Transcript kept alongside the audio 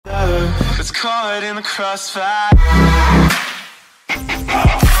It's caught in the crossfire.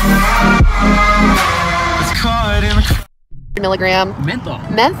 It's caught in the milligram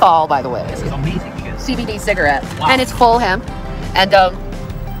menthol, by the way. This is amazing. CBD cigarette. Wow. And it's full hemp. And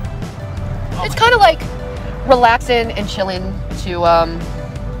it's kind of like relaxing and chilling to how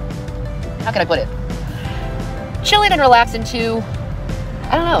can I put it? Chilling and relaxing to,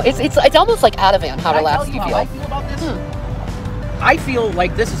 I don't know. It's almost like Ativan. How relaxed you feel? How I feel about this? I feel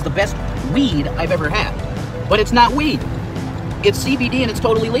like this is the best weed I've ever had, but it's not weed. It's CBD and it's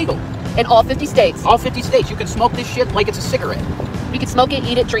totally legal. In all 50 states. All 50 states. You can smoke this shit like it's a cigarette. You can smoke it,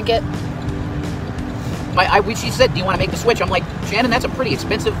 eat it, drink it. She said, do you want to make the switch? I'm like, Shannon, that's a pretty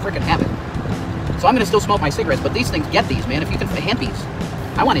expensive freaking habit. So I'm going to still smoke my cigarettes, but these things, get these, man. If you can, hempies.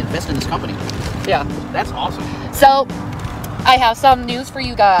 I want to invest in this company. Yeah. That's awesome. So, I have some news for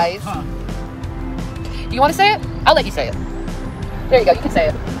you guys. Huh. You want to say it? I'll let you say it. There you go. You can say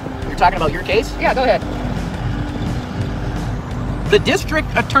it. You're talking about your case? Yeah, go ahead. The district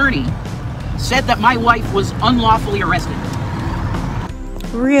attorney said that my wife was unlawfully arrested.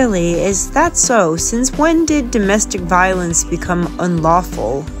 Really? Is that so? Since when did domestic violence become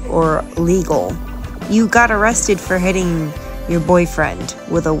unlawful or legal? You got arrested for hitting your boyfriend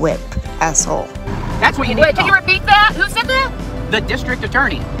with a whip, asshole. That's what you need Wait, to can know. you repeat that? Who said that? The district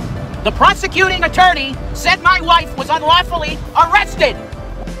attorney. The prosecuting attorney said my wife was unlawfully arrested.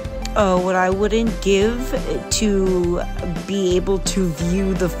 Oh, what I wouldn't give to be able to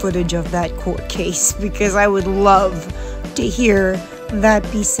view the footage of that court case, because I would love to hear that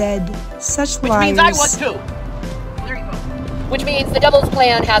be said. Such Which liars. means I was too. There you go. Which means the devil's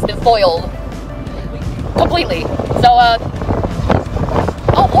plan has been foiled completely. So,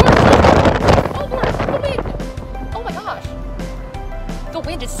 oh Lord, the wind. Oh my gosh, the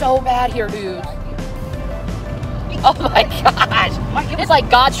wind is so bad here, dude. Oh my gosh, it's like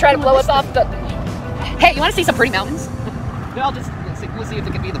God's trying to blow us off the. Hey, you want to see some pretty mountains? We'll see if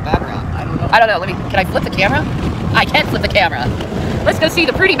it can be in the background. I don't know. I don't know. Can I flip the camera? I can't flip the camera. Let's go see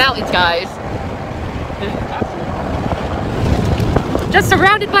the pretty mountains, guys. Just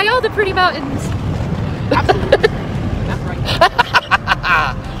surrounded by all the pretty mountains. Absolutely. That's right.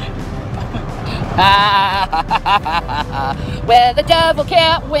 Where the devil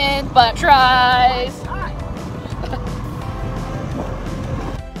can't win but tries.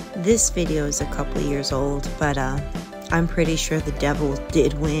 This video is a couple of years old, but I'm pretty sure the devil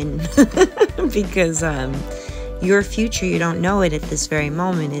did win because your future, you don't know it at this very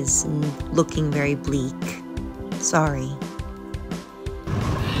moment, is looking very bleak. Sorry.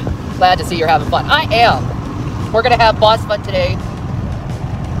 Glad to see you're having fun. I am. We're going to have boss fun today.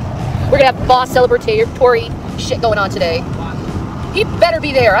 We're going to have boss celebratory shit going on today. He better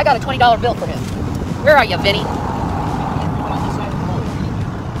be there. I got a $20 bill for him. Where are you, Vinny?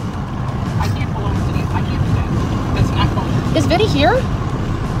 Is Vinny here? No,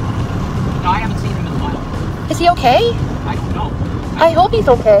 I haven't seen him in a while. Is he okay? I don't know. I hope he's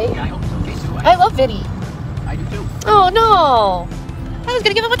okay. Yeah, I hope he's okay too. I love Vinny. I do too. Oh no! I was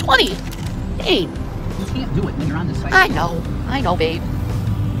gonna give him a 20. Hey. You can't do it when you're on the site. I know, babe.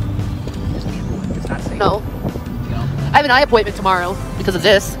 You just can't do it. It's not safe. No. You know? I have an eye appointment tomorrow because of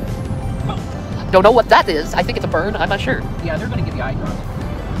this. Oh. Don't know what that is. I think it's a burn. I'm not sure. Yeah, they're gonna give you eye drops.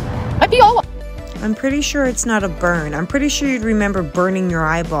 I'd be all. I'm pretty sure it's not a burn. I'm pretty sure you'd remember burning your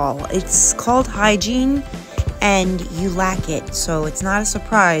eyeball. It's called hygiene, and you lack it, so it's not a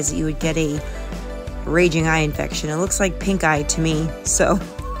surprise that you would get a raging eye infection. It looks like pink eye to me, so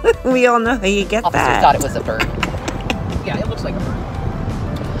we all know how you get Officers that. thought it was a burn. Yeah, it looks like a burn.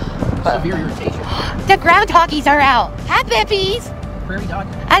 Severe irritation. The groundhoggies are out. Hi, babies. Prairie dog.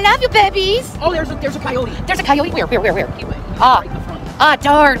 I love you, babies. Oh, there's a coyote. There's a coyote. Where? He went right in the front. Ah,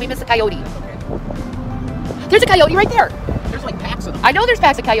 darn. We missed the coyote. There's a coyote right there. There's like packs of them. I know there's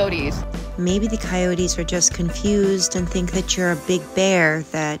packs of coyotes. Maybe the coyotes are just confused and think that you're a big bear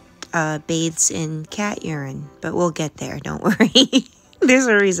that bathes in cat urine. But we'll get there, don't worry. There's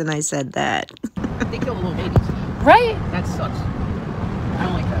a reason I said that. They kill the little babies. Right? That sucks. I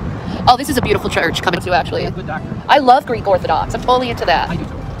don't like that. Oh, this is a beautiful church coming to, actually. Good doctor. I love Greek Orthodox. I'm totally into that. I do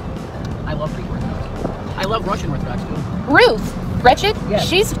too. I love Greek Orthodox. I love Russian Orthodox too. Ruth, Wretched, Yes.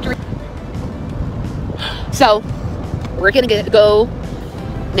 she's... So, we're going to go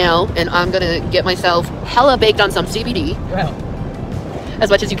now, and I'm going to get myself hella baked on some CBD. Well, As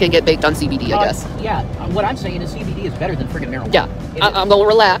much as you can get baked on CBD, I guess. Yeah, what I'm saying is CBD is better than friggin' marijuana. Yeah, I'm going to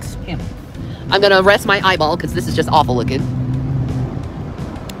relax. Yeah. I'm going to rest my eyeball, because this is just awful looking.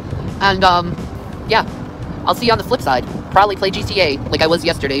 And, yeah, I'll see you on the flip side. Probably play GTA like I was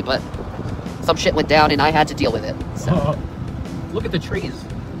yesterday, but some shit went down and I had to deal with it. So. Look at the trees.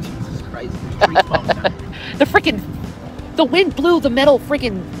 Jesus Christ. Trees falling down. The wind blew the metal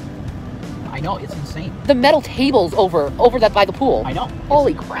freaking, I know, it's insane. the metal tables over that by the pool. I know.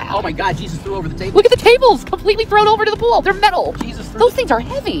 Holy crap. Oh my God, Jesus threw over the table. Look at the tables, completely thrown over to the pool. They're metal. Jesus threw Those things are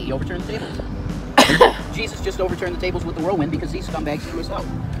heavy. He overturned the tables. Jesus just overturned the tables with the whirlwind because these scumbags threw us out.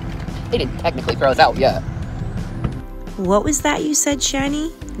 They didn't technically throw us out yet. What was that you said,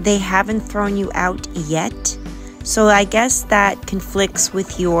 Shani? They haven't thrown you out yet? So I guess that conflicts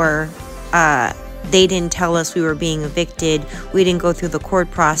with your, they didn't tell us we were being evicted. We didn't go through the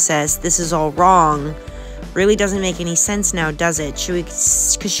court process. This is all wrong. Really doesn't make any sense now, does it?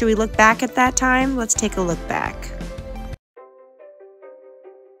 Should we look back at that time? Let's take a look back.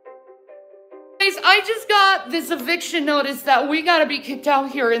 I just got this eviction notice that we gotta be kicked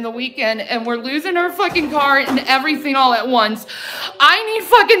out here in the weekend and we're losing our fucking car and everything all at once. I need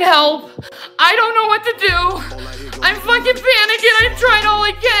fucking help. I don't know what to do. I'm fucking panicking. I'm trying all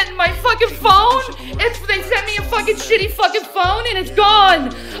I can. My fucking phone, they sent me a fucking shitty fucking phone and it's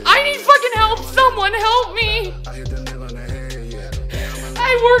gone. I need fucking help. Someone help me.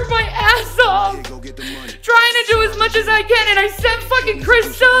 I worked my ass off trying to do as much as I can, and I sent fucking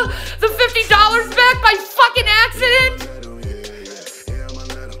Krista the $50 back by fucking accident.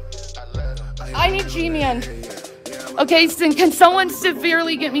 I need G-Man. Okay, so can someone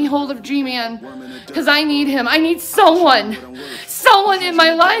severely get me hold of G-Man? Because I need him. I need someone in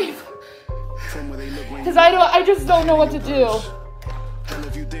my life. Because I just don't know what to do.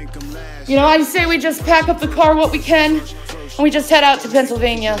 You know, I say we just pack up the car what we can, and we just head out to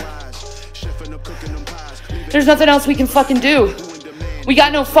Pennsylvania. There's nothing else we can fucking do. We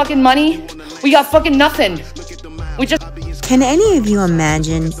got no fucking money. We got fucking nothing. We just... Can any of you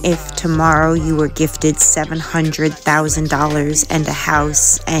imagine if tomorrow you were gifted $700,000 and a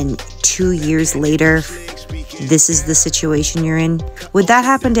house, and 2 years later, this is the situation you're in? Would that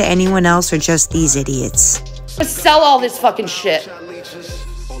happen to anyone else or just these idiots? sell all this fucking shit.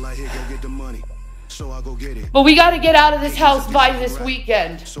 But we gotta get out of this house by this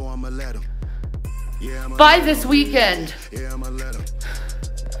weekend. By this weekend.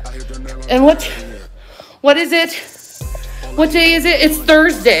 And what is it? What day is it? It's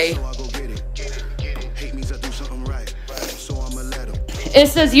Thursday. It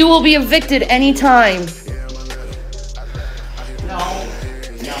says you will be evicted anytime. No.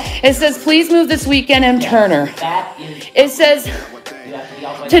 It says please move this weekend in Turner. It says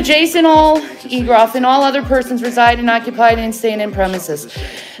to Jason All, Egroff, and all other persons residing, occupied, and staying in premises.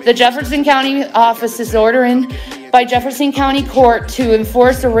 The Jefferson County office is ordering by Jefferson County Court to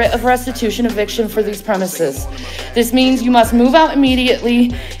enforce a writ of restitution eviction for these premises. This means you must move out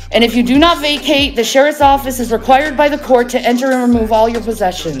immediately, and if you do not vacate, the sheriff's office is required by the court to enter and remove all your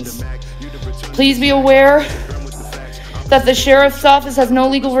possessions. Please be aware that the sheriff's office has no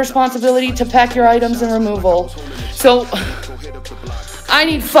legal responsibility to pack your items and removal. So, I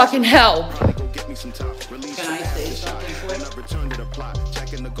need fucking help. Can I say something quick?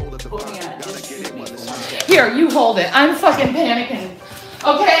 Put me on it. Just shoot me for 1 second. Here, you hold it. I'm fucking panicking.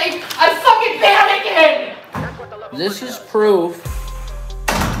 Okay? I'm fucking panicking! This is proof.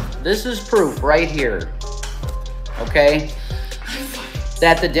 This is proof right here. Okay?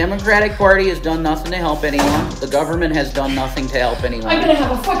 That the Democratic Party has done nothing to help anyone. The government has done nothing to help anyone. I'm gonna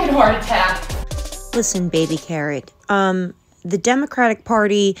have a fucking heart attack. Listen, baby carrot. The Democratic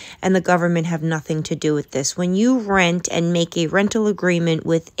Party and the government have nothing to do with this. When you rent and make a rental agreement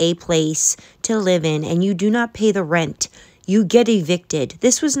with a place to live in and you do not pay the rent, you get evicted.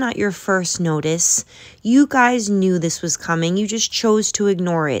 This was not your first notice. You guys knew this was coming. You just chose to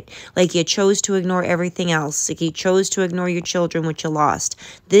ignore it. Like you chose to ignore everything else. Like you chose to ignore your children, which you lost.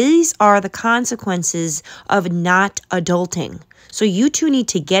 These are the consequences of not adulting. So you two need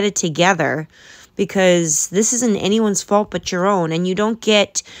to get it together, because this isn't anyone's fault but your own, and you don't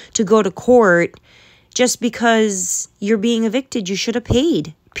get to go to court just because you're being evicted. You should have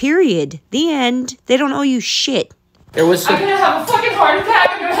paid. Period. The end. They don't owe you shit. There was some... I'm gonna have a fucking heart attack.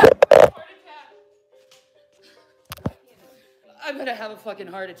 I'm gonna have a fucking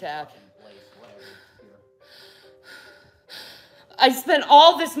heart attack. I spent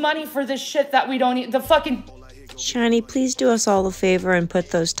all this money for this shit that we don't need. The fucking... Shani, please do us all a favor and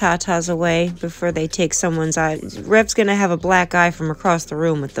put those tatas away before they take someone's eye. Rev's gonna have a black eye from across the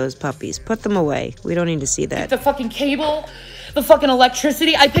room with those puppies. Put them away. We don't need to see that. The fucking cable, the fucking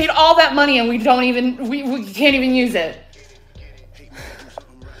electricity. I paid all that money and we can't even use it.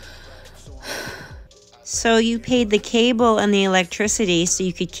 So you paid the cable and the electricity so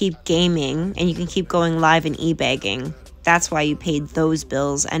you could keep gaming and you can keep going live and e-bagging. That's why you paid those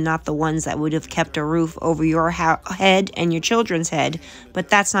bills and not the ones that would have kept a roof over your head and your children's head, but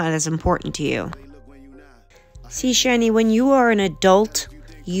that's not as important to you. See, Shani, when you are an adult,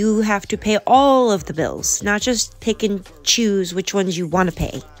 you have to pay all of the bills, not just pick and choose which ones you want to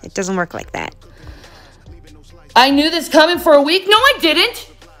pay. It doesn't work like that. I knew this coming for a week. No, I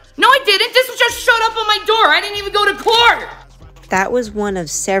didn't. No, I didn't. This was just showed up on my door. I didn't even go to court. That was one of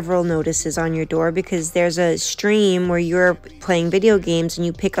several notices on your door because there's a stream where you're playing video games and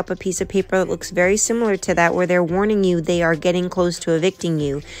you pick up a piece of paper that looks very similar to that where they're warning you they are getting close to evicting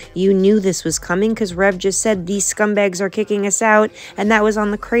you. You knew this was coming because Rev just said these scumbags are kicking us out, and that was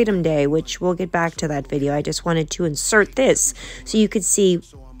on the Kratom day, which we'll get back to that video. I just wanted to insert this so you could see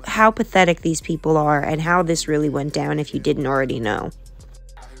how pathetic these people are and how this really went down if you didn't already know.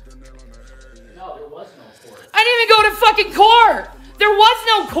 I didn't even go to fucking court. There was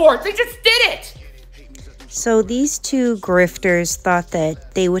no court. They just did it. So these two grifters thought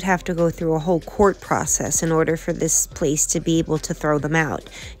that they would have to go through a whole court process in order for this place to be able to throw them out.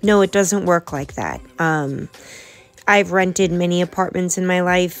 No, it doesn't work like that. I've rented many apartments in my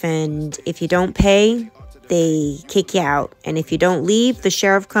life, and if you don't pay, they kick you out. And if you don't leave, the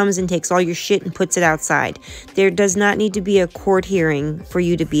sheriff comes and takes all your shit and puts it outside. There does not need to be a court hearing for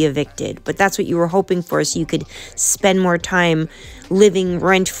you to be evicted. But that's what you were hoping for, so you could spend more time living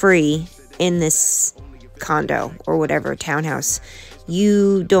rent-free in this condo or whatever, townhouse.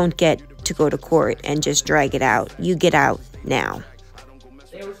 You don't get to go to court and just drag it out. You get out now.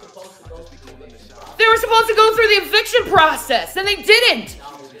 They were supposed to go through the eviction process, and they didn't.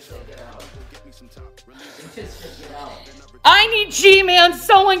 I need G-Man.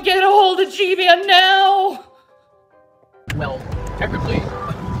 Someone get a hold of G-Man now. Well, technically.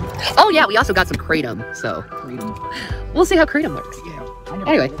 Oh yeah, we also got some Kratom, so we'll see how Kratom works. Yeah.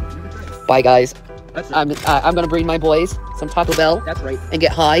 Anyway, bye guys. That's it. I'm gonna bring my boys some Taco Bell. That's right. And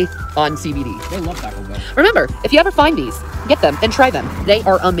get high on CBD. They love Taco Bell. Remember, if you ever find these, get them and try them. They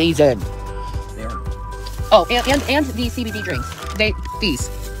are amazing. They are. Oh, and the CBD drinks.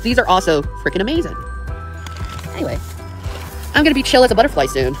 These are also freaking amazing. Anyway, I'm gonna be chill as a butterfly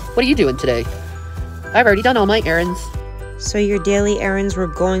soon. What are you doing today? I've already done all my errands. So your daily errands were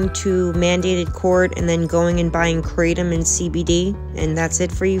going to mandated court and then going and buying Kratom and CBD, and that's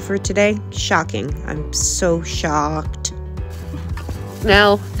it for you for today? Shocking. I'm so shocked.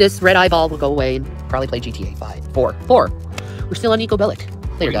 Now, this red eyeball will go away and probably play GTA 5. 4. We're still on Nico Bellic.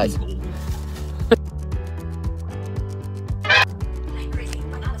 Later, guys.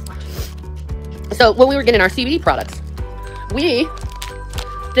 So, when we were getting our CBD products, we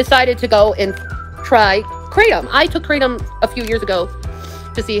decided to go and try Kratom. I took Kratom a few years ago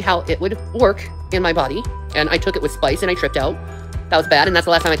to see how it would work in my body, and I took it with spice and I tripped out. That was bad, and that's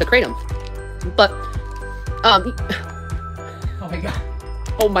the last time I took Kratom. But, oh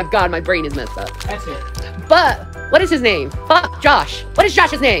my god, my brain is messed up. That's it. But, what is his name? Fuck, Josh. What is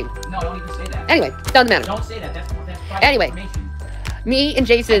Josh's name? No, don't even say that. Anyway, doesn't matter. Don't say that. That's private Anyway, information. me and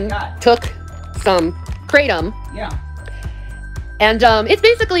Jason took some Kratom. Yeah. And it's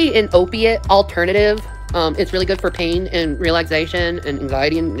basically an opiate alternative. It's really good for pain and relaxation and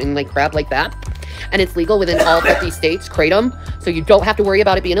anxiety and like crap like that. And it's legal within all 50 states, Kratom. So you don't have to worry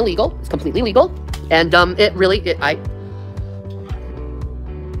about it being illegal. It's completely legal. And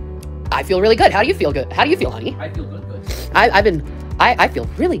I feel really good. How do you feel good? How do you feel, honey? I feel good. I feel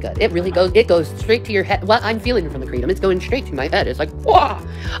really good. It goes straight to your head. What I'm feeling from the Kratom, it's going straight to my head. It's like, whoa.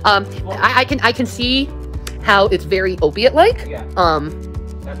 I can see how it's very opiate-like. Yeah.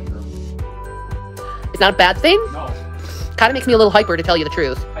 That's true. It's not a bad thing. No. Kind of makes me a little hyper, to tell you the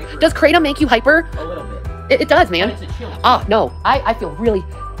truth. Hyper. Does Kratom make you hyper? A little bit. It does, man. But it's a chill. Oh, no. I feel really...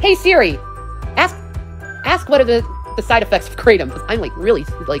 Hey, Siri. Ask what are the side effects of Kratom, because I'm really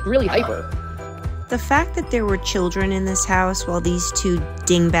hyper. The fact that there were children in this house while these two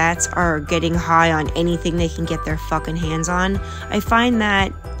dingbats are getting high on anything they can get their fucking hands on, I find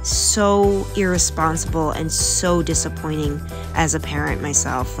that so irresponsible and so disappointing as a parent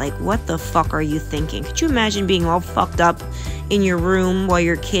myself. Like, what the fuck are you thinking? Could you imagine being all fucked up in your room while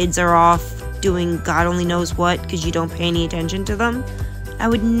your kids are off doing God only knows what because you don't pay any attention to them? I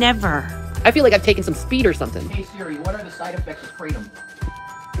would never. I feel like I've taken some speed or something. Hey Siri, what are the side effects of Kratom?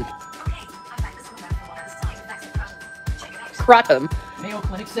 Kratom. Mayo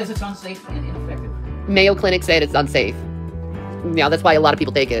Clinic says it's unsafe and ineffective. Mayo Clinic said it's unsafe. Yeah, that's why a lot of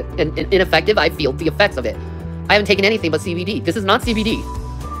people take it. And ineffective, I feel the effects of it. I haven't taken anything but CBD. This is not CBD.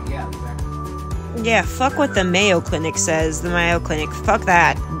 Yeah, exactly. Yeah, fuck what the Mayo Clinic says. The Mayo Clinic, fuck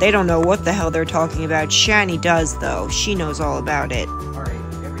that. They don't know what the hell they're talking about. Shani does, though. She knows all about it. Alright,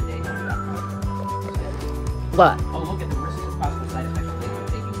 every day. What? Oh, look at the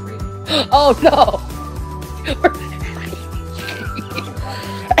Oh no.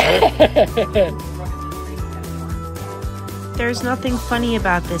 There's nothing funny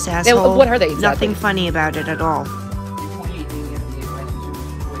about this, asshole. What are they exactly? Nothing funny about it at all.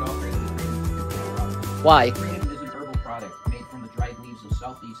 Why? Kratom is an herbal product made from the dried leaves of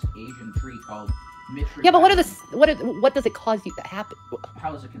Southeast Asian tree called Mitra. Yeah, but what does it cause you to happen?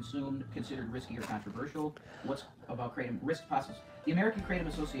 How is it consumed? Considered risky or controversial? What's about Kratom? Risk process. The American Kratom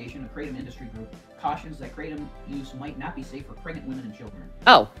Association, a Kratom industry group, cautions that Kratom use might not be safe for pregnant women and children.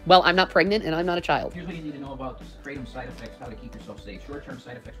 Oh, well, I'm not pregnant and I'm not a child. Here's what you need to know about Kratom side effects, how to keep yourself safe. Short-term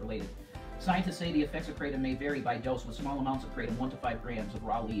side effects related. Scientists say the effects of Kratom may vary by dose, with small amounts of Kratom, 1 to 5 grams of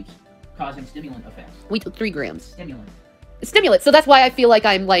raw leaves, causing stimulant effects. We took 3 grams. Stimulant. So that's why I feel like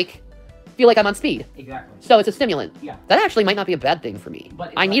I'm on speed. Exactly. So it's a stimulant. Yeah. That actually might not be a bad thing for me.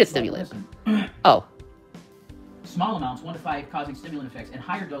 But I need a stimulant. Listen. Oh. Small amounts, 1 to 5, causing stimulant effects, and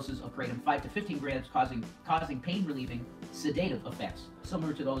higher doses of Kratom, 5 to 15 grams, causing pain-relieving, sedative effects,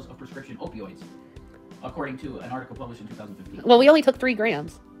 similar to those of prescription opioids, according to an article published in 2015. Well, we only took 3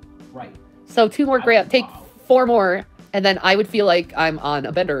 grams. Right. So 2 more grams. Take 4 more, and then I would feel like I'm on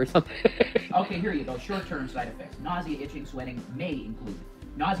a bender or something. Okay, here you go. Short-term side effects. Nausea, itching, sweating may include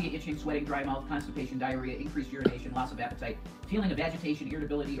nausea, itching, sweating, dry mouth, constipation, diarrhea, increased urination, loss of appetite, feeling of agitation,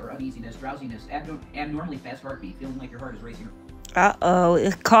 irritability, or uneasiness, drowsiness, abnormally fast heartbeat, feeling like your heart is racing. Uh-oh.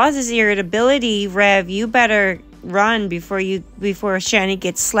 It causes irritability, Rev. You better run before Shani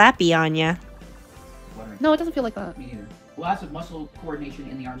gets slappy on you. No, it doesn't feel like that. Me neither. Loss of muscle coordination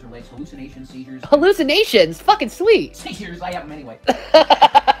in the arms or legs, hallucinations, seizures. Hallucinations? Fucking sweet. Seizures, I have them anyway.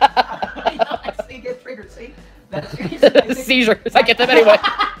 I know, I see, get triggered, see? Seizures, I get them anyway.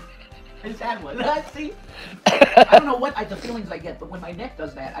 I just had one. See? I don't know what the feelings I get, but when my neck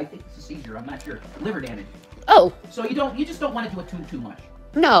does that, I think it's a seizure. I'm not sure. Liver damage. Oh. So you just don't want to do it too much.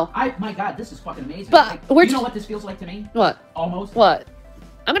 No. My God, this is fucking amazing. But you know what this feels like to me? What? Almost. What?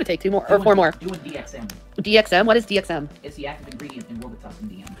 I'm gonna take 2 more, or 4 more. Doing DXM. DXM? What is DXM? It's the active ingredient in Robitussin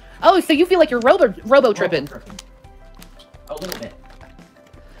DM. Oh, so you feel like you're robo tripping? A little bit.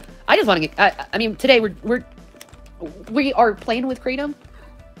 I just want to get. I mean, today we are playing with Kratom.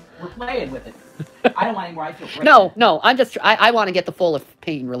 We're playing with it. I don't want any more. I feel great. No. I want to get the full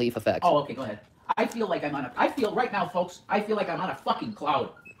pain relief effect. Oh, okay. Go ahead. I feel right now, folks. I feel like I'm on a fucking cloud.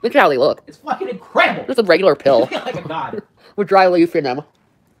 Look at how they look. It's fucking incredible. It's a regular pill. I feel like a god. With dry leaf in them.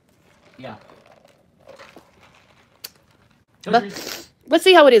 Yeah. Let's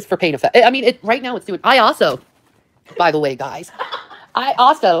see how it is for pain effect. I mean, right now it's doing. I also, by the way, guys,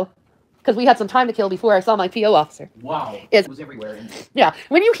 because we had some time to kill before I saw my PO officer. Wow. It was everywhere. Yeah.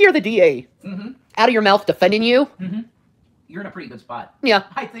 When you hear the DA out of your mouth defending you, you're in a pretty good spot. Yeah.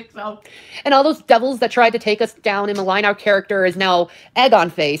 I think so. And all those devils that tried to take us down and malign our character is now egg on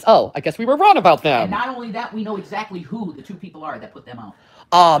face. Oh, I guess we were wrong about them. And not only that, we know exactly who the 2 people are that put them out.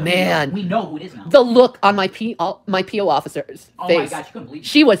 Oh, man. We know who it is now. The look on my PO officer's face. Oh, my God, she couldn't believe it.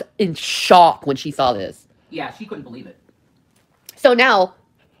 She was in shock when she saw this. Yeah, she couldn't believe it. So now,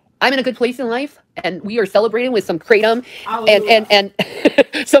 I'm in a good place in life, and we are celebrating with some Kratom and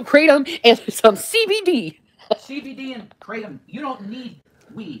some Kratom and some CBD. CBD and Kratom. You don't need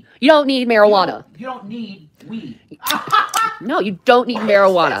weed. You don't need marijuana. You don't need weed. No, you don't need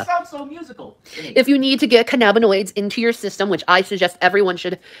marijuana. That sounds so musical. If you need to get cannabinoids into your system, which I suggest everyone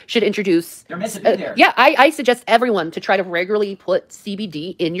should introduce. They're meant to be there. Yeah, I suggest everyone to try to regularly put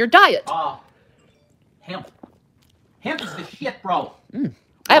CBD in your diet. Hemp. Hemp is the shit, bro.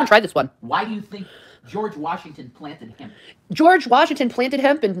 I haven't tried this one. Why do you think George Washington planted hemp? George Washington planted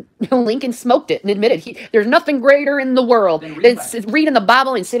hemp and Lincoln smoked it and admitted there's nothing greater in the world than reading the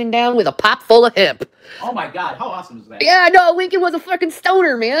Bible and sitting down with a pop full of hemp. Oh my God, how awesome is that? Yeah, no, Lincoln was a fucking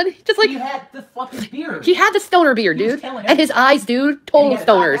stoner, man. Just like he had the fucking beard. He had the stoner beard, dude. And his eyes, dude, total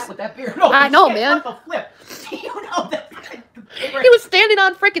stoners. With that beard. No, I know, man. What the flip? You know that. He was standing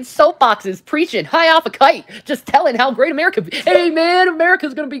on freaking soapboxes preaching high off a kite, just telling how great America is. Hey, man,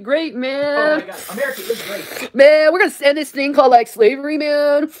 America's gonna be great, man. Oh my God, America is great. Man, we're gonna end this thing called like slavery,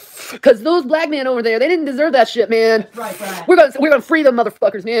 man. Cause those black men over there, they didn't deserve that shit, man. That's right. We're gonna free them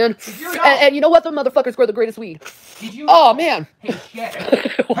motherfuckers, man. And you know what? The motherfuckers grow the greatest weed. Did you? Oh man. Hey, Shannon.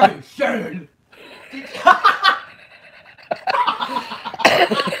 Hey, Shannon.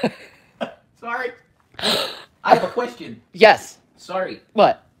 Sorry. I have a question. Yes. Sorry.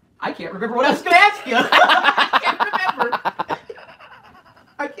 What? I can't remember what I was going to ask you. I can't remember.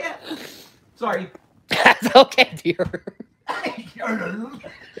 I can't. Sorry. That's okay, dear. I don't remember.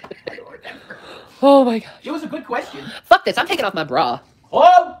 Oh my gosh. It was a good question. Fuck this. I'm taking off my bra.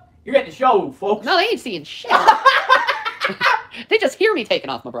 Oh, you're getting the show, folks. No, they ain't seeing shit. They just hear me taking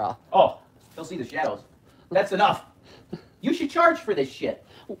off my bra. Oh, they'll see the shadows. That's enough. You should charge for this shit.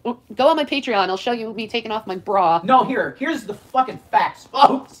 Go on my Patreon. I'll show you me taking off my bra. No, here's the fucking facts,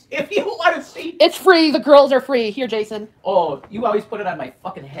 folks. If you want to see... It's free. The girls are free. Here, Jason. Oh, you always put it on my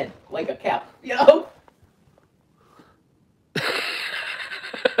fucking head like a cap, you know?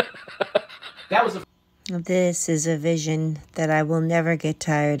 That was a... This is a vision that I will never get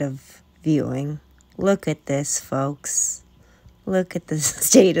tired of viewing. Look at this, folks. Look at the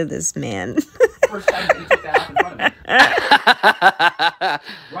state of this man. First time that you took that off in front of me.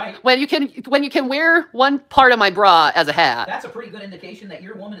 Right. When you can wear one part of my bra as a hat. That's a pretty good indication that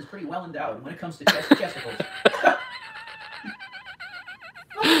your woman is pretty well endowed when it comes to testicles.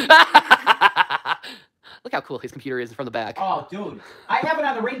 Look how cool his computer is from the back. Oh, dude. I have it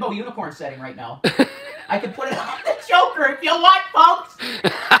on the rainbow unicorn setting right now. I can put it on the Joker if you want, folks.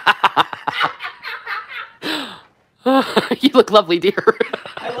 You look lovely, dear.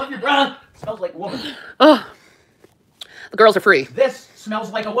 I love your bra. It smells like a woman. Oh, the girls are free. This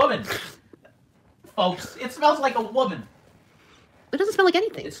smells like a woman. Folks, it smells like a woman. It doesn't smell like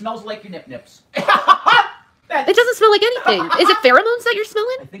anything. It smells like your nip-nips. It doesn't smell like anything. Is it pheromones that you're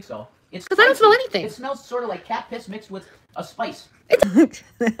smelling? I think so. Because I don't smell anything. It smells sort of like cat piss mixed with a spice.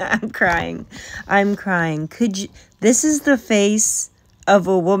 I'm crying. I'm crying. Could you... This is the face of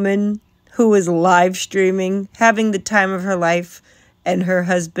a woman who is live streaming, having the time of her life, and her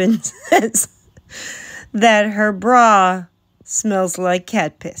husband says that her bra smells like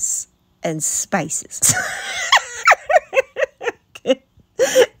cat piss and spices.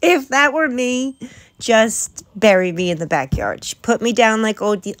 If that were me, just bury me in the backyard. Put me down like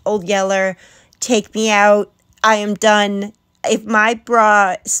old Yeller. Take me out. I am done. If my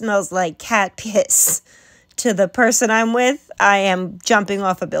bra smells like cat piss to the person I'm with, I am jumping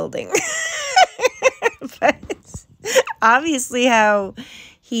off a building. But obviously how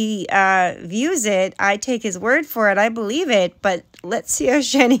he views it, I take his word for it. I believe it. But let's see how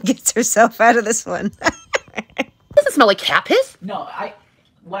Shani gets herself out of this one. Does it smell like cat piss? No,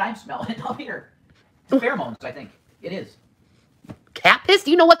 what I'm smelling up here. Pheromones, I think. It is. Cat piss?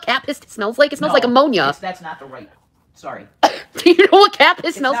 Do you know what cat piss smells like? It smells like ammonia. That's not the right. Sorry. Do you know what cat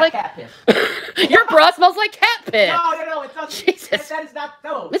piss smells like? Cat piss. Your bra smells like cat piss. No, it doesn't. Jesus. That is not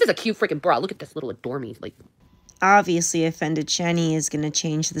those. This is a cute freaking bra. Look at this little adore me. Like, obviously, offended Shani is going to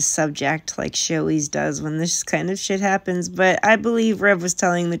change the subject like she always does when this kind of shit happens. But I believe Rev was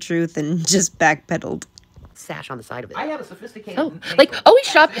telling the truth and just backpedaled. sash on the side of it. I have a sophisticated... Oh, like, always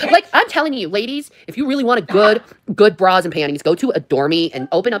shop... Like, I'm telling you, ladies, if you really want a good bras and panties, go to Adore Me and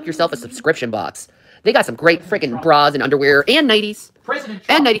open up yourself a subscription box. They got some great freaking bras and underwear and nighties. President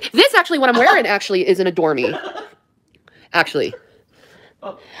And Trump. nighties. This, actually, what I'm wearing, actually, is an Adore Me. Actually.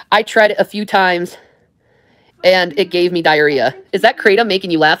 I tried it a few times, and it gave me diarrhea. Is that Kratom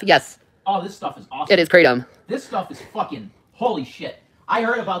making you laugh? Yes. Oh, this stuff is awesome. It is Kratom. This stuff is fucking... Holy shit. I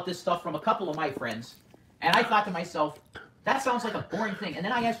heard about this stuff from a couple of my friends, and I thought to myself, that sounds like a boring thing. And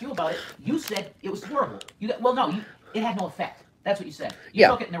then I asked you about it. You said it was horrible. It had no effect. That's what you said. You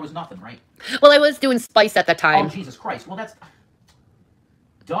took it and there was nothing, right? Well, I was doing spice at that time. Oh, Jesus Christ. Well, that's...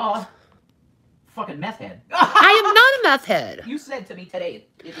 Duh. Fucking meth head. I am not a meth head. You said to me today,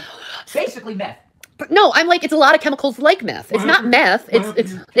 it's basically meth. No, I'm like, it's a lot of chemicals like meth. It's not meth.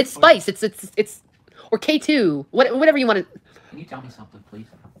 It's spice. It's or K2. Whatever you want to... Can you tell me something, please?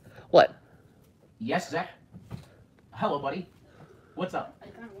 What? Yes, Zach? Hello, buddy. What's up?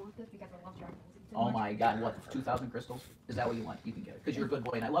 Oh my god, what, 2,000 crystals? Is that what you want? You can get it, because you're a good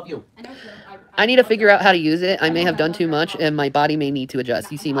boy and I love you. I need to figure out how to use it. I may have done too much, and my body may need to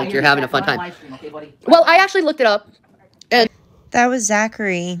adjust. You seem like you're having a fun time. Okay, buddy? Well, I actually looked it up. And That was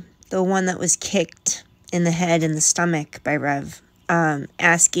Zachary, the one that was kicked in the head and the stomach by Rev,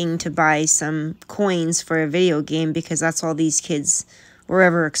 asking to buy some coins for a video game because that's all these kids were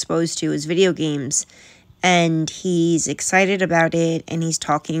ever exposed to is video games. And he's excited about it, and he's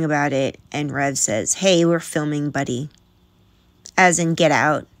talking about it, and Rev says, "Hey, we're filming, buddy." As in Get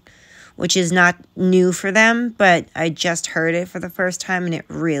Out, which is not new for them, but I just heard it for the first time, and it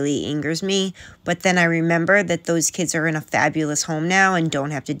really angers me. But then I remember that those kids are in a fabulous home now and don't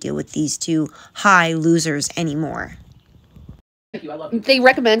have to deal with these two high losers anymore. Thank you, I love you. they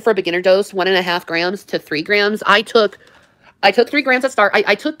recommend for a beginner dose 1.5 grams to 3 grams. I took 3 grams at start.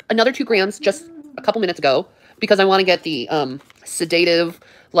 I took another 2 grams just a couple minutes ago because I want to get the sedative,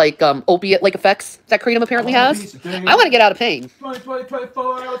 like opiate-like effects that Kratom apparently has. I want to get out of pain.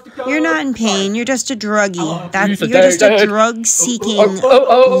 24 hours to go. You're not in pain. You're just a druggie. You're You're just a drug-seeking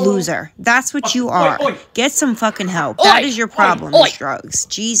loser. That's what you are. Get some fucking help. That is your problem, is drugs.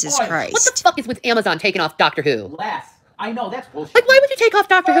 Jesus Christ. What the fuck is with Amazon taking off Doctor Who? Lass, I know, that's bullshit. Like, why would you take off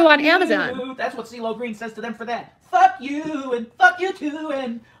Doctor Who on Fuck you. Amazon? That's what CeeLo Green says to them for that. Fuck you and fuck you too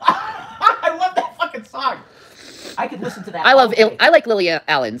and I love that fucking song. I could listen to that. I like Lily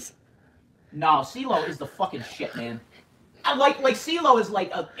Allen's. No, CeeLo is the fucking shit, man. I like CeeLo is like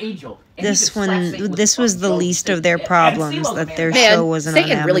an angel. And This was the least of their problems that their Man, show wasn't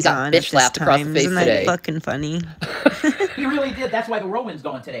Satan on Amazon really got bitch at this slapped across the time. face Isn't today. that fucking funny? He really did. That's why the whirlwind's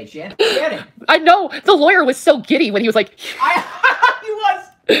going today, Shan. Get it. I know. The lawyer was so giddy when he was like, He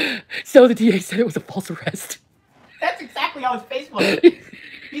was. so the DA said it was a false arrest. That's exactly how his face was.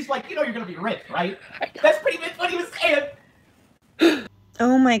 He's like, you know you're going to be rich, right? That's pretty much what he was saying.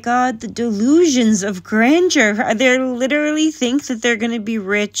 Oh my god, the delusions of grandeur. They literally think that they're going to be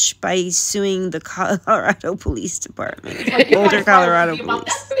rich by suing the Colorado Police Department. Boulder, Colorado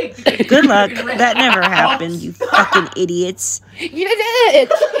Police. Good luck. That never happened, you fucking idiots. You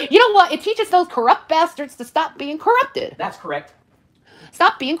know what? It teaches those corrupt bastards to stop being corrupted. That's correct.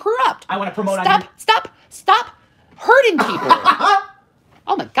 Stop being corrupt. I want to promote Stop hurting people.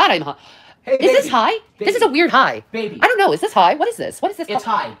 Oh my god, I'm high. Hey, is this high? Baby. This is a weird high. Baby. I don't know. Is this high? What is this? What is this? It's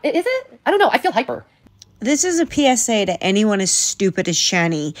high. Is it? I don't know. I feel hyper. This is a PSA to anyone as stupid as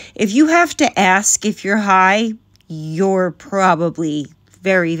Shani. If you have to ask if you're high, you're probably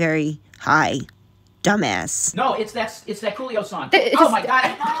very, very high. Dumbass. No, it's that Coolio song. Oh my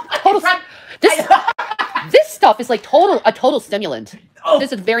god. This stuff is like a total stimulant. Oh.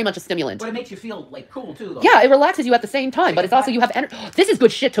 This is very much a stimulant. But it makes you feel like cool too, though. Yeah, it relaxes you at the same time, but it's also you have energy. This is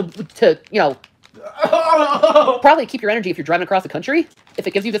good shit to probably keep your energy if you're driving across the country. If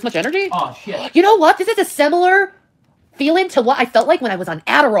it gives you this much energy. Oh shit. You know what? This is a similar feeling to what I felt like when I was on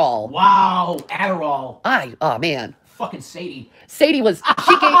Adderall. Wow, Adderall. Oh man. Fucking Sadie. Sadie,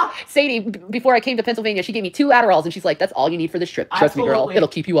 before I came to Pennsylvania, she gave me 2 Adderalls and she's like, that's all you need for this trip. Trust me, girl. It'll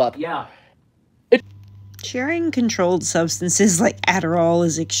keep you up. Yeah. Sharing controlled substances like Adderall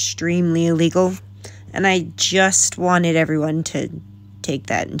is extremely illegal, and I just wanted everyone to take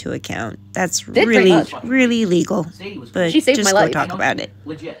that into account. That's really illegal. But she saved just my go life. talk about it.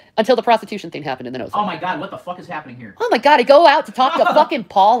 Legit. Until the prostitution thing happened in the nose. Oh my god, what the fuck is happening here? Oh my god, I go out to talk to fucking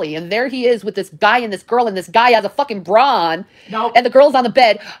Paulie, and there he is with this guy and this girl, and this guy has a fucking bra on, and the girl's on the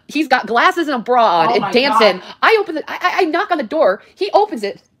bed. He's got glasses and a bra on, and dancing. God. I open it, I knock on the door, he opens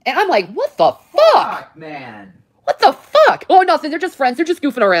it, and I'm like, what the fuck? Man. What the fuck? Oh, nothing, they're just friends, they're just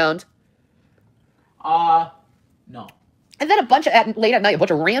goofing around. No. And then late at night, a bunch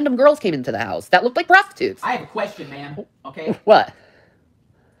of random girls came into the house that looked like prostitutes. I have a question, man. Okay? What?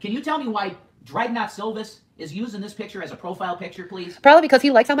 Can you tell me why Dreadnought Silvis is using this picture as a profile picture, please? Probably because he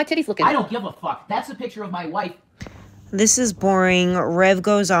likes how my titties looking. I don't give a fuck. That's a picture of my wife. This is boring. Rev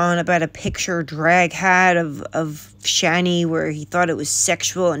goes on about a picture Drag had of Shani where he thought it was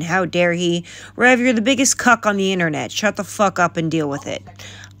sexual and how dare he. Rev, you're the biggest cuck on the internet. Shut the fuck up and deal with it.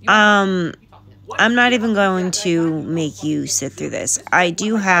 I'm not even going to make you sit through this. I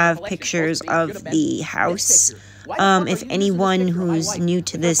do have pictures of the house. If anyone who's new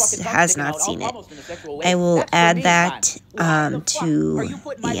to this has not seen it, I will add that to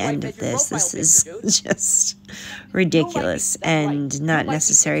the end of this. This is just ridiculous and not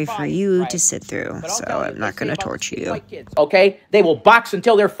necessary for you to sit through, so I'm not going to torture you. Okay? They will box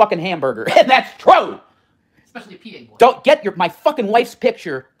until they're fucking hamburger. And that's true! Especially peeing. Don't get my fucking wife's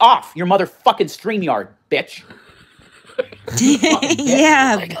picture off your motherfucking StreamYard, bitch.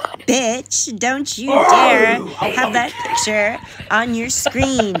 Yeah, bitch. Don't you dare have that picture on your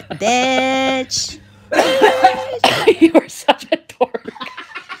screen, bitch. You are such a dork.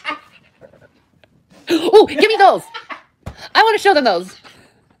 Oh, give me those. I want to show them those.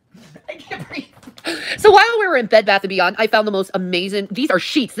 I can't breathe. So while we were in Bed Bath & Beyond, I found the most amazing... These are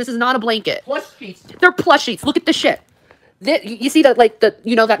sheets. This is not a blanket. Plush sheets. They're plush sheets. Look at this shit. You see that, like, that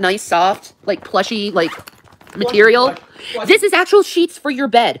nice, soft, like, plushy, like, material? Plush. This is actual sheets for your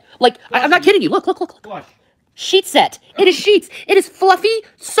bed. Like, I'm not kidding you. Look. Plush. Sheet set. It is sheets. It is fluffy,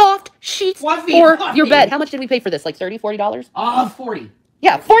 soft sheets for your bed. How much did we pay for this? Like $30, $40? 40.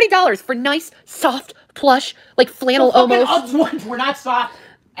 Yeah, $40 for nice, soft, plush, like flannel almost. Uggs ones were not soft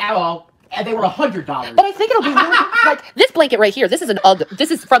at all. And they were $100. But I think it'll be more, like this blanket right here. This is an UGG.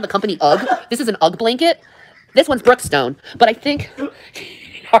 This is from the company UGG. This is an UGG blanket. This one's Brookstone. But I think...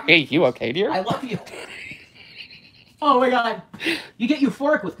 Are you okay, dear? I love you. Oh my god. You get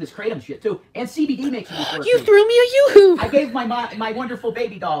euphoric with this Kratom shit too. And CBD makes you euphoric. You threw me a yoo-hoo. I gave my wonderful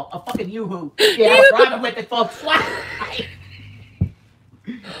baby doll a fucking yoo-hoo. Yeah, I'm with it, folks.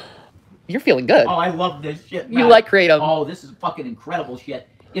 You're feeling good. Oh, I love this shit, man. You like Kratom. Oh, this is fucking incredible shit.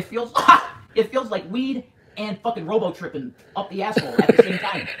 It feels like weed and fucking robo-tripping up the asshole at the same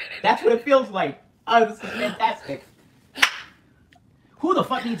time. That's what it feels like. Oh, this is fantastic. Who the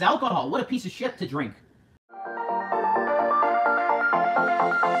fuck needs alcohol? What a piece of shit to drink.